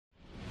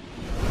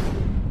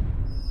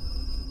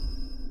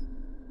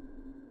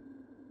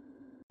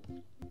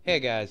Hey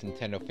guys,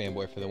 Nintendo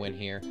Fanboy for the win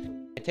here.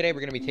 And today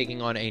we're going to be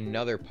taking on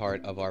another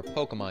part of our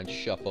Pokemon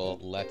Shuffle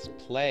Let's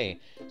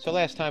Play. So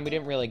last time we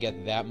didn't really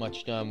get that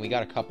much done. We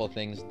got a couple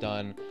things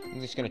done.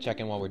 I'm just going to check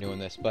in while we're doing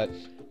this. But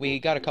we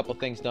got a couple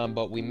things done,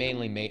 but we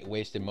mainly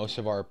wasted most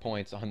of our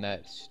points on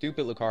that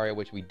stupid Lucario,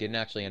 which we didn't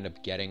actually end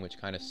up getting, which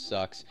kind of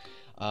sucks.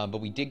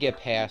 But we did get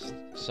past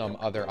some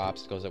other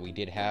obstacles that we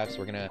did have, so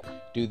we're going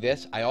to do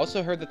this. I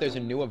also heard that there's a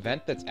new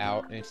event that's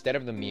out instead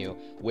of the Mew,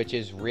 which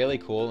is really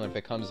cool, and if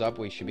it comes up,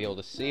 we should be able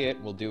to see it.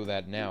 We'll do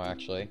that now,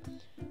 actually.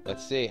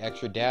 Let's see,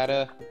 extra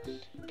data.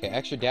 Okay,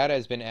 extra data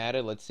has been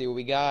added. Let's see what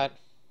we got.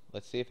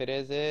 Let's see if it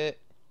is it.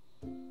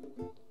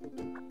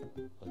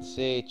 Let's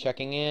see,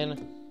 checking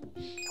in.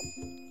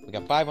 We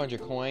got 500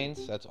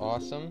 coins. That's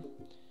awesome.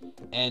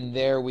 And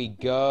there we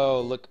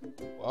go. Look.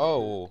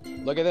 Oh,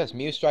 look at this.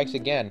 Mew strikes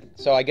again.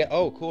 So I get.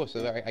 Oh, cool.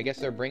 So I guess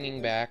they're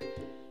bringing back.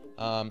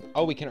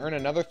 Oh, we can earn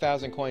another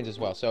 1,000 coins as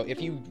well. So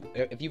if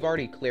you've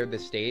already cleared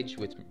this stage,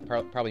 which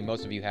probably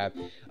most of you have,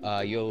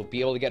 you'll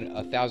be able to get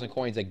 1,000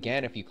 coins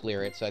again if you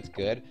clear it. So that's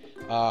good.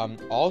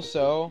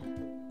 Also,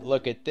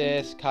 look at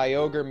this.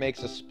 Kyogre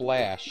makes a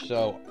splash.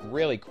 So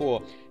really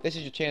cool. This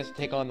is your chance to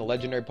take on the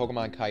legendary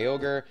Pokemon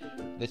Kyogre.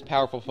 This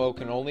powerful foe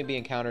can only be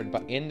encountered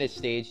in this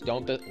stage.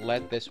 Don't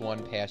let this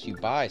one pass you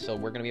by. So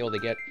we're going to be able to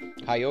get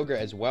Kyogre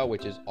as well,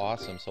 which is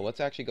awesome. So let's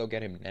actually go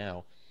get him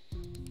now.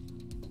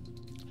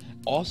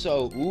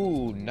 Also,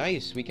 ooh,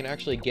 nice. We can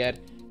actually get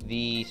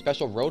the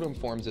special Rotom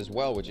forms as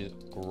well, which is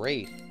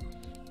great.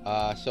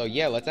 So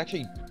yeah,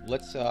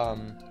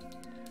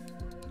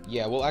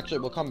 yeah,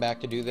 we'll come back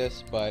to do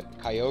this, but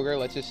Kyogre,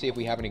 let's just see if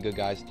we have any good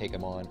guys to take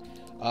him on.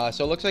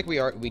 So it looks like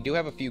we do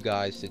have a few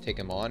guys to take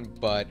him on,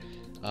 but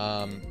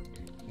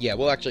yeah,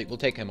 we'll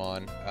take him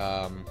on.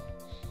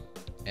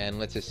 And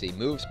let's just see,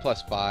 moves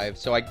 +5.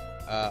 So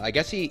I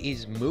guess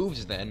he's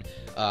moves then.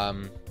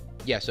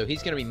 Yeah, so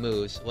he's gonna be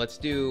moves. Let's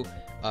do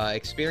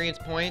experience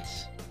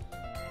points,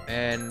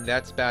 and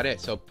that's about it.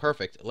 So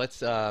perfect. Let's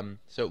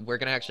so we're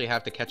gonna actually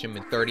have to catch him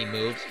in 30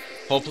 moves.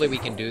 Hopefully we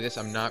can do this.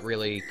 I'm not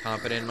really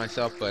confident in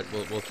myself, but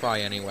we'll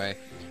try anyway.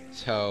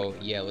 So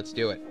yeah, let's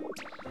do it.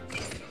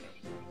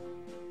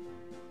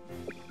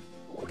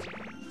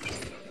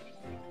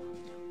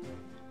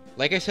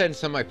 Like I said in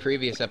some of my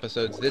previous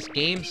episodes, this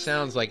game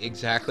sounds like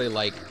exactly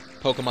like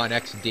Pokemon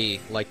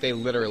XD. Like they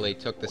literally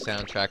took the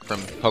soundtrack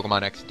from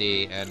Pokemon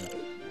XD and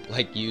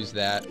like used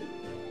that.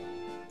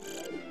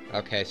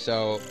 Okay,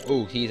 so,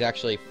 ooh, he's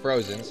actually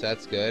frozen, so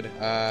that's good.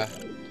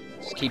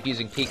 Just keep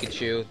using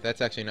Pikachu.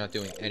 That's actually not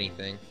doing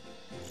anything.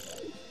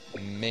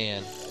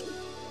 Man.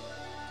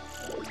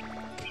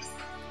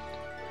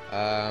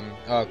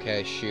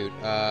 Okay, shoot.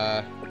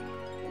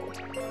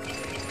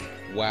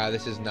 Wow,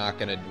 this is not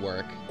gonna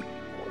work.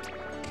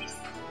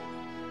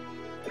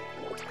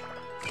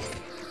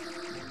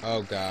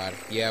 Oh, God.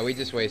 Yeah, we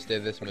just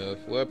wasted this move.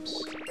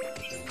 Whoops.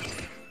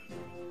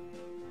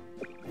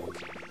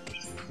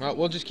 Well,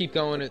 we'll just keep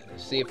going and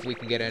see if we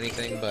can get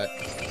anything, but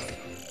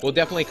we'll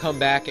definitely come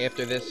back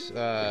after this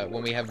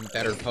when we have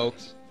better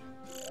pokes.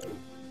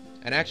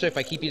 And actually, if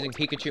I keep using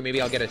Pikachu, maybe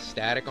I'll get a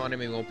static on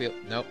him and he won't be...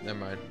 Nope, never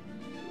mind.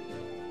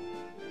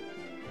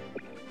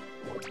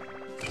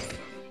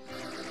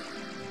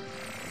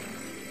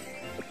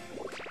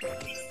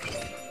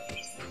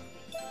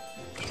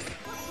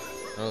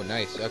 Oh,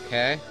 nice.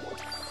 Okay.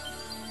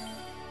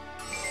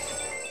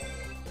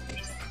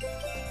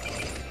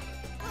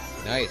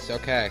 Nice,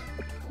 okay.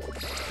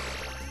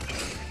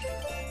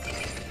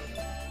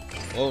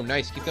 Oh,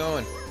 nice. Keep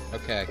going.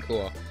 Okay,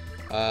 cool.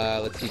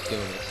 Let's keep doing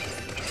this.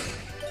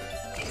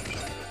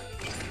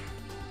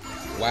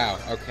 Wow,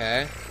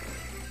 okay.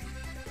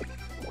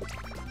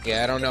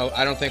 Yeah, I don't know.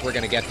 I don't think we're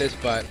gonna get this,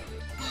 but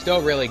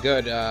still really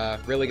good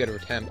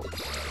attempt.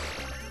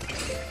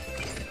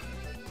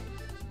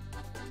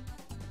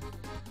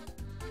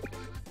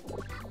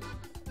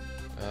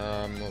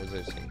 What was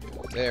this gonna do?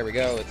 There we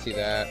go. Let's see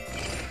that.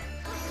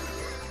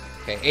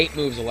 Okay, 8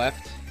 moves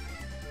left.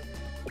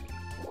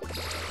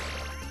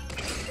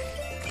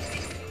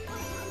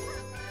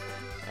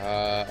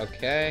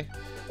 Okay.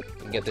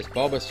 We can get this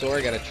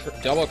Bulbasaur. Got a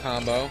double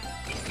combo.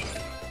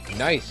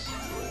 Nice.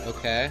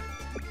 Okay.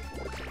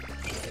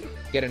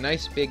 Get a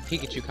nice big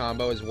Pikachu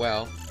combo as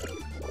well.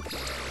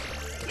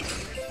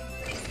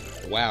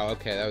 Wow,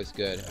 okay, that was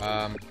good.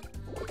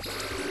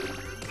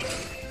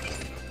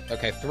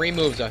 Okay, 3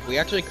 moves up. We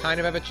actually kind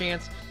of have a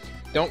chance.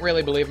 Don't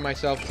really believe in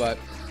myself, but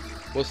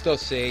we'll still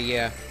see.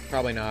 Yeah,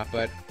 probably not,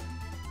 but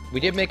we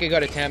did make a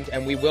good attempt,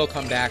 and we will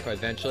come back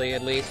eventually,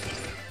 at least.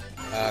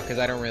 Because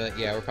I don't really...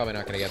 Yeah, we're probably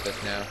not going to get this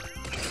now.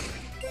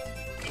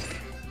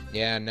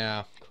 Yeah,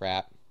 no.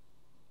 Crap.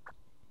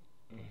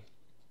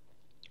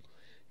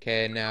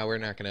 Okay, now we're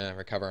not going to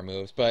recover our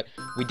moves. But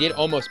we did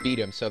almost beat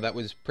him, so that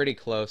was pretty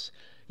close.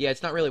 Yeah,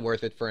 it's not really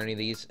worth it for any of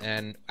these.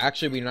 And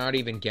actually, we're not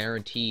even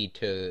guaranteed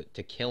to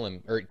kill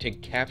him. Or to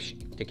catch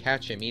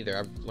him either.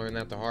 I've learned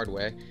that the hard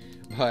way.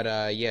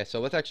 But, yeah, so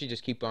let's actually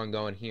just keep on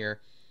going here.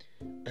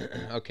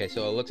 Okay,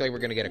 so it looks like we're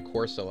gonna get a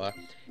Corsola,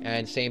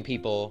 and same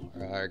people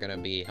are gonna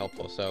be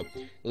helpful. So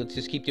let's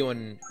just keep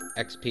doing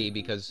XP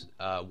because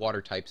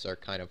water types are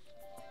kind of,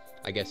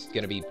 I guess,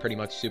 gonna be pretty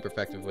much super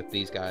effective with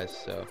these guys.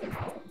 So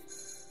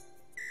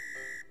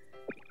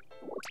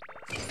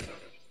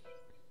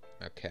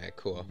okay,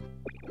 cool.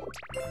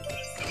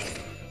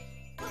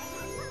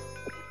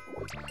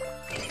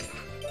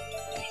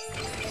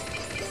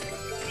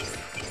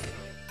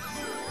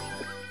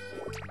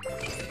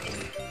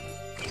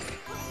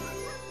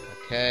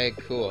 Okay,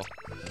 cool.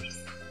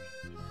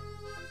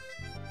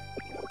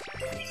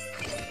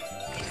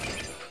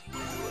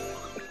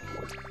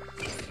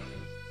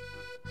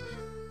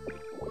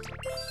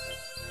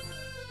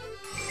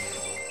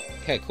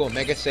 Okay, cool.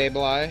 Mega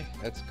Sableye.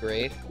 That's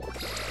great.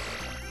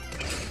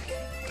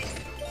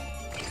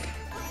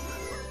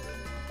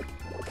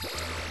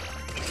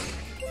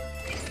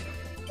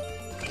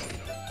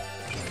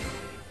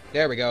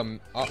 There we go.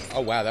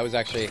 Oh wow, that was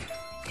actually...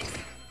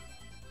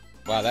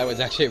 Wow, that was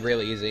actually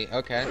really easy.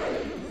 Okay.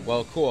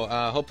 Well, cool.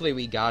 Hopefully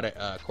we got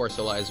a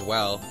Corsola as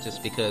well,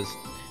 just because,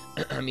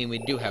 I mean, we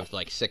do have,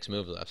 like, 6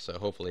 moves left, so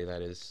hopefully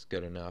that is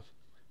good enough.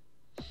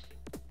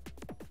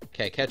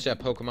 Okay, catch up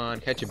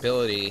Pokemon.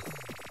 Catchability.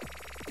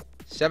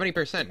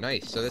 70%.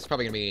 Nice. So that's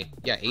probably going to be,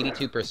 yeah,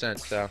 82%,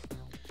 so...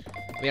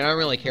 I mean, I don't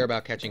really care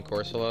about catching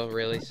Corsola,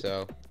 really,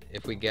 so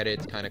if we get it,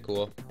 it's kind of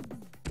cool.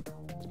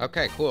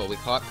 Okay, cool. We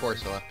caught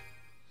Corsola.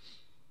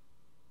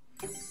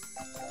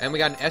 And we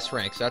got an S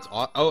rank, so that's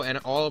all. Oh, and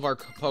all of our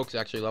pokes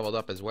actually leveled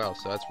up as well,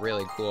 so that's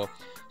really cool.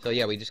 So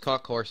yeah, we just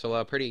caught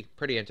Corsola.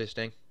 Pretty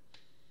interesting.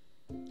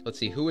 Let's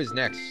see, who is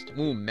next?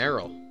 Ooh,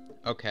 Meryl.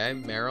 Okay,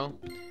 Meryl.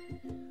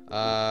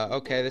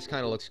 Okay, this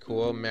kind of looks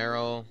cool.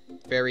 Meryl,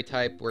 fairy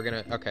type. We're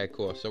gonna. Okay,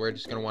 cool. So we're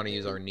just gonna want to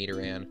use our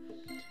Nidoran,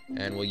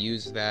 and we'll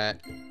use that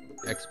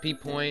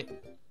XP point.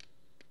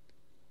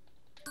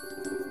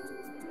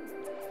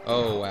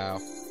 Oh wow.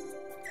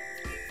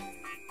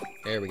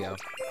 There we go.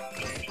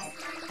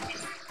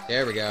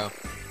 There we go.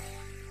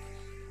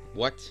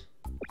 What?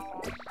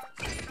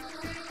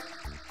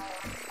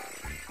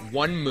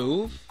 One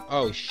move?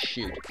 Oh,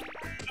 shoot.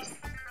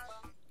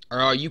 Or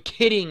are you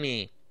kidding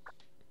me?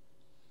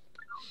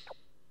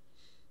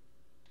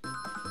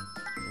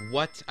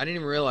 What? I didn't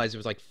even realize it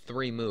was like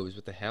 3 moves.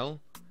 What the hell?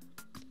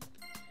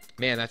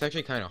 Man, that's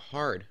actually kind of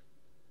hard.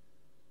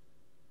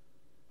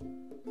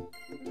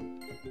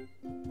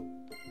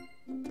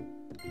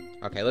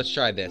 Okay, let's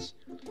try this.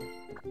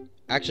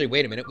 Actually,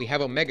 wait a minute. We have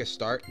a Mega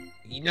Start.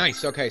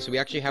 Nice. Okay, so we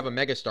actually have a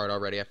Mega Start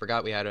already. I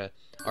forgot we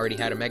already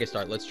had a Mega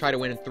Start. Let's try to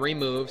win in 3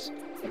 moves.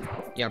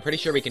 Yeah, I'm pretty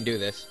sure we can do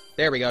this.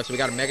 There we go. So we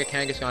got a Mega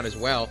Kangaskhan as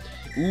well.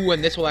 Ooh,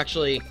 and this will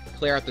actually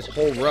clear out this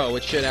whole row.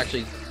 It should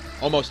actually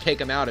almost take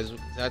him out.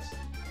 That's...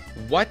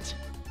 What?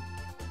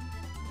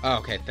 Oh,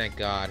 okay, thank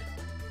God.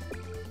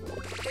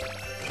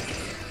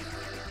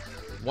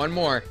 One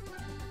more.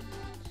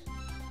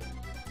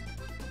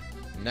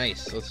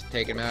 Nice. Let's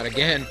take him out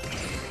again.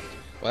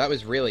 Well, that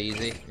was really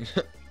easy.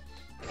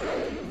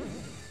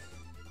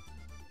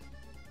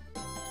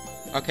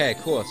 Okay,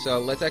 cool. So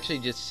let's actually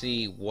just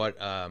see what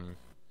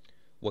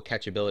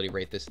catchability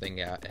rate this thing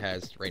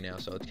has right now.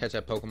 So let's catch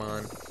that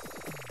Pokemon.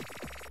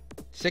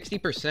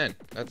 60%.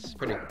 That's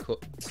pretty cool.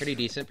 Pretty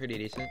decent. Pretty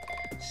decent.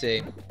 Let's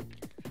see.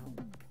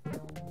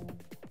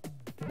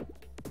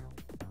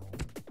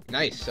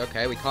 Nice.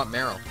 Okay, we caught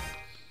Meryl.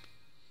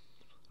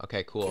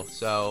 Okay, cool.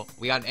 So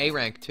we got an A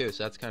rank too.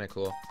 So that's kind of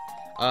cool.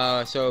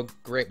 So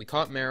great, we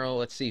caught Meryl.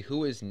 Let's see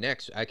who is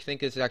next. I think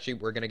this is actually,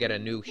 we're gonna get a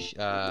new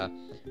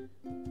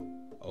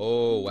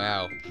oh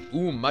wow.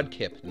 Ooh,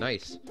 Mudkip,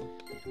 nice.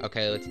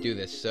 Okay, let's do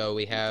this. So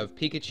we have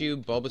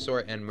Pikachu,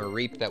 Bulbasaur, and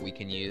Mareep that we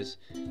can use.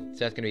 So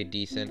that's gonna be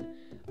decent.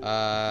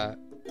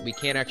 We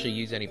can't actually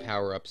use any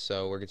power-ups,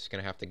 so we're just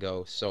gonna have to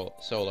go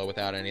solo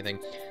without anything.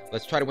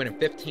 Let's try to win in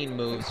 15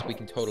 moves. We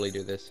can totally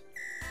do this.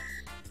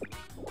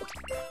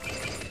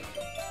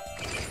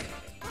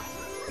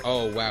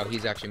 Oh, wow,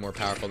 he's actually more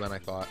powerful than I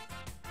thought.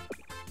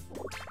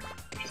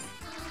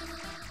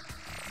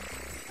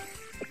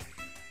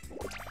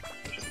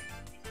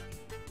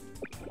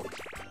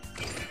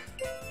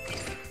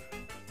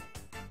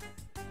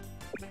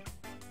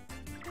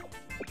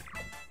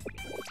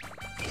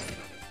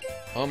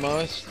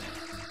 Almost.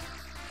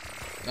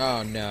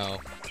 Oh, no.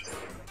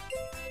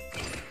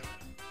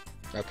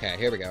 Okay,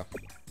 here we go.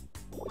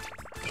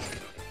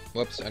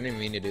 Whoops, I didn't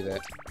mean to do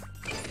that.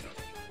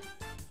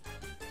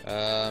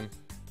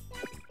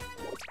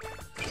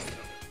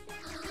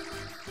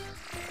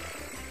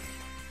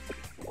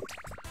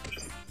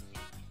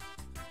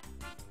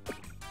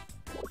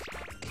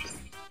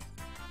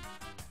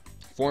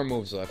 4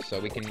 moves left, so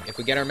we can, if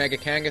we get our Mega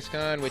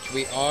Kangaskhan, which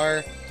we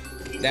are,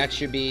 that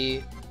should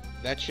be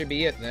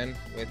it then.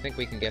 I think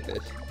we can get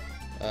this.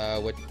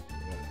 What?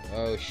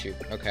 Oh shoot.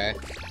 Okay,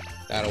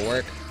 that'll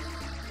work.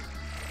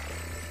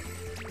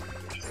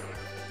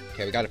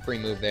 Okay, we got a free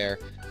move there.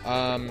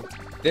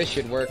 This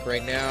should work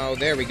right now.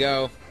 There we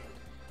go.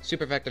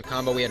 Super effective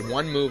combo. We had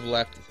 1 move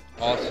left.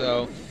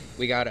 Also,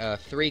 we got a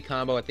 3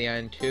 combo at the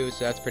end too,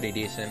 so that's pretty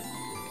decent.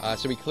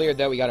 So we cleared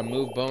that. We got a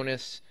move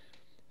bonus.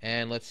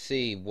 And let's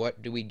see,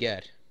 what do we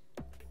get?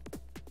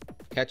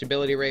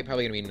 Catchability rate,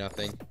 probably gonna be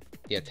nothing.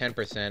 Yeah,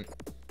 10%.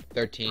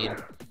 13.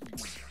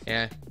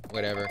 Yeah,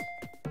 whatever.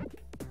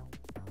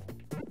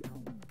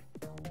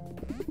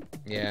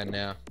 Yeah,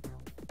 no.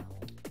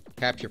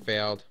 Capture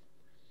failed.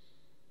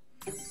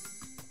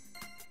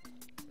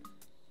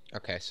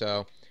 Okay,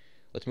 so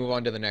let's move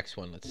on to the next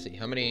one. Let's see.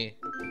 How many...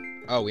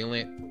 Oh, we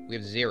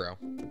have 0.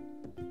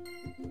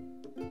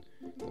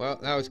 Well,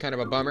 that was kind of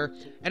a bummer.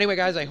 Anyway,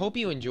 guys, I hope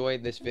you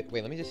enjoyed this Wait,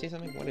 let me just say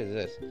something. What is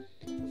this?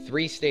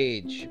 3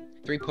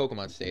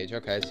 Pokemon stage.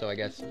 Okay, so I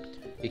guess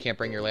you can't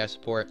bring your last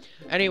support.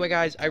 Anyway,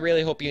 guys, I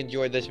really hope you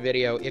enjoyed this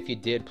video. If you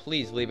did,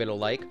 please leave it a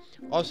like.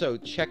 Also,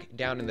 check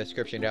down in the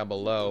description down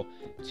below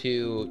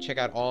to check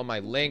out all my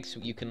links.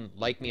 You can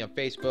like me on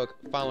Facebook,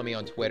 follow me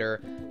on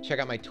Twitter, check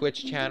out my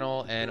Twitch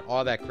channel, and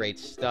all that great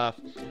stuff.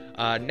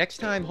 Next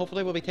time,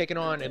 hopefully we'll be taking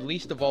on at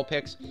least the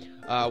Vulpix.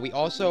 We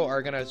also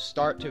are going to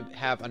start to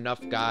have enough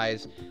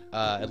guys,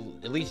 at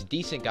least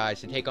decent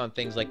guys, to take on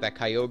things like that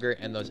Kyogre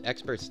and those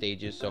expert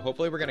stages. So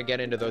hopefully we're going to get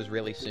into those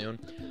really soon.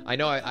 I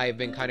know I've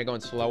been kind of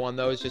going slow on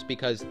those just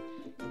because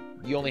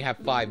you only have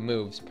 5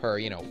 moves per,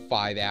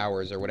 5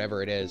 hours or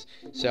whatever it is.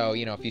 So,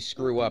 if you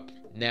screw up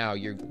now,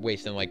 you're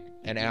wasting like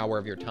an hour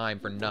of your time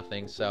for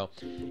nothing. So,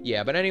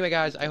 yeah. But anyway,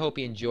 guys, I hope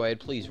you enjoyed.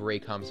 Please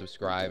rate, comment,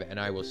 subscribe, and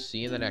I will see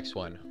you in the next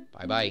one.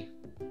 Bye-bye.